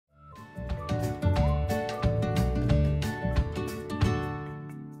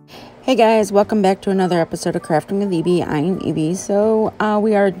Hey guys, welcome back to another episode of Crafting with Evie. I'm Evie. So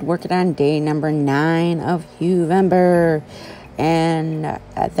we are working on day number 9 of Huevember, and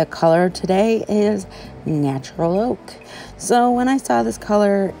the color today is natural oak. So when I saw this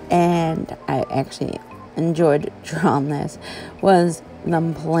color, and I actually enjoyed drawing this, was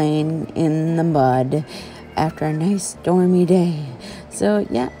them playing in the mud after a nice stormy day. So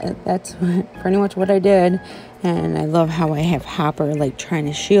yeah, that's pretty much what I did. And I love how I have Hopper like trying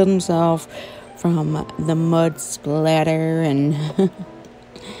to shield himself from the mud splatter, and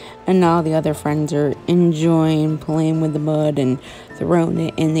and all the other friends are enjoying playing with the mud and throwing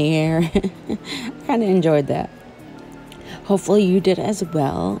it in the air. Kind of enjoyed that. Hopefully you did as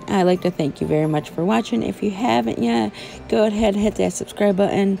well. I'd like to thank you very much for watching. If you haven't yet, go ahead and hit that subscribe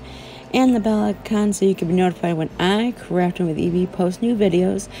button and the bell icon so you can be notified when I, Crafting with Evie, post new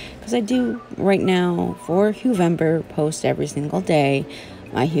videos, because I do right now for Huevember post every single day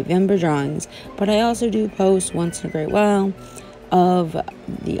my Huevember drawings, but I also do post once in a great while of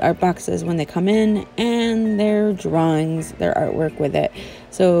the art boxes when they come in and their drawings, their artwork with it.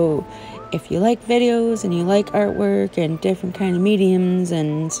 So if you like videos and you like artwork and different kind of mediums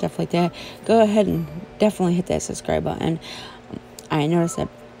and stuff like that, go ahead and definitely hit that subscribe button. I noticed that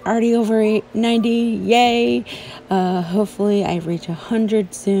already over 90, yay. Hopefully I reach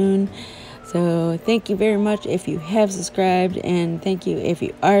 100 soon. So thank you very much if you have subscribed, and thank you if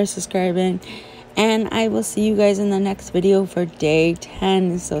you are subscribing, and I will see you guys in the next video for day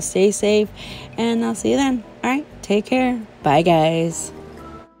 10. So stay safe, and I'll see you then. All right, take care. Bye guys.